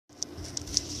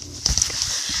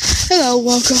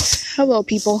Hello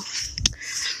people.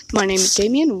 My name is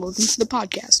Damien and welcome to the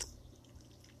podcast.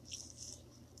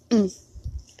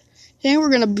 Today we're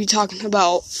going to be talking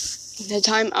about the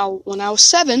time when I was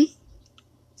 7,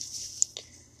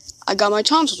 I got my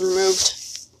tonsils removed.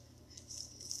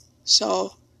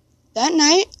 So, that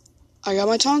night, I got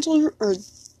my tonsils,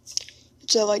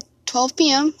 it's at like 12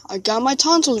 p.m., I got my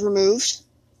tonsils removed.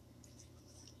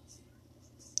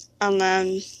 And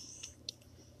then,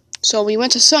 so we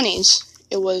went to Sonny's.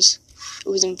 It was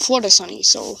in Florida, Sonny's,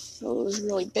 so it was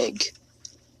really big.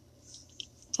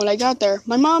 When I got there,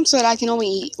 my mom said I can only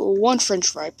eat one French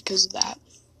fry because of that.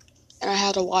 And I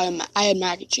had I had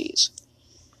mac and cheese.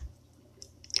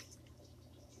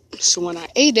 So when I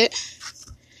ate it,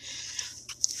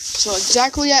 so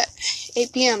exactly at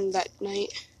 8 p.m. that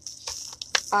night,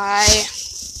 I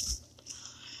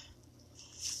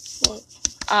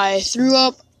threw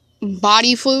up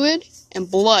body fluid and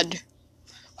blood.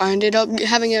 I ended up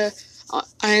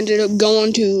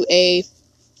going to a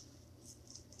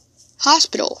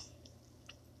hospital.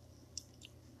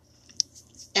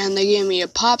 And they gave me a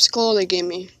popsicle, they gave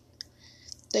me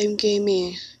a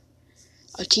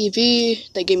TV,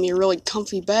 they gave me a really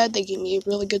comfy bed, they gave me a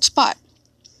really good spot.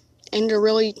 And a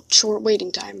really short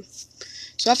waiting time.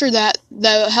 So after that,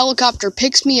 the helicopter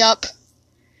picks me up.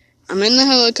 I'm in the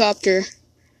helicopter.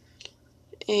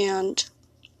 And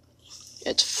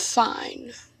it's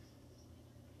fine.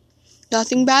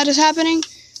 Nothing bad is happening.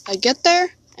 I get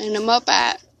there, and I'm up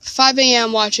at 5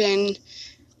 a.m. watching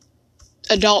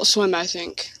Adult Swim, I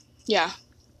think. Yeah.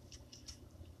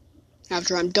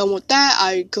 After I'm done with that,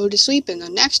 I go to sleep, and the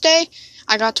next day,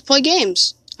 I got to play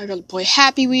games. I got to play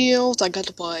Happy Wheels, I got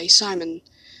to play Simon,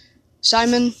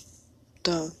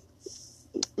 the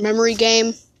memory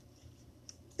game.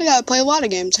 I got to play a lot of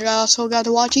games. I also got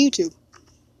to watch YouTube.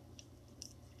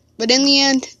 But in the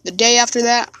end, the day after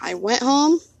that, I went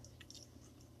home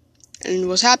and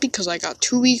was happy because I got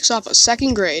 2 weeks off of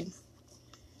 2nd grade.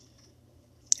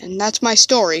 And that's my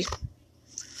story.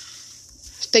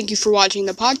 Thank you for watching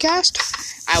the podcast.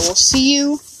 I will see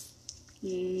you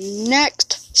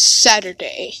next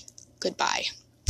Saturday. Goodbye.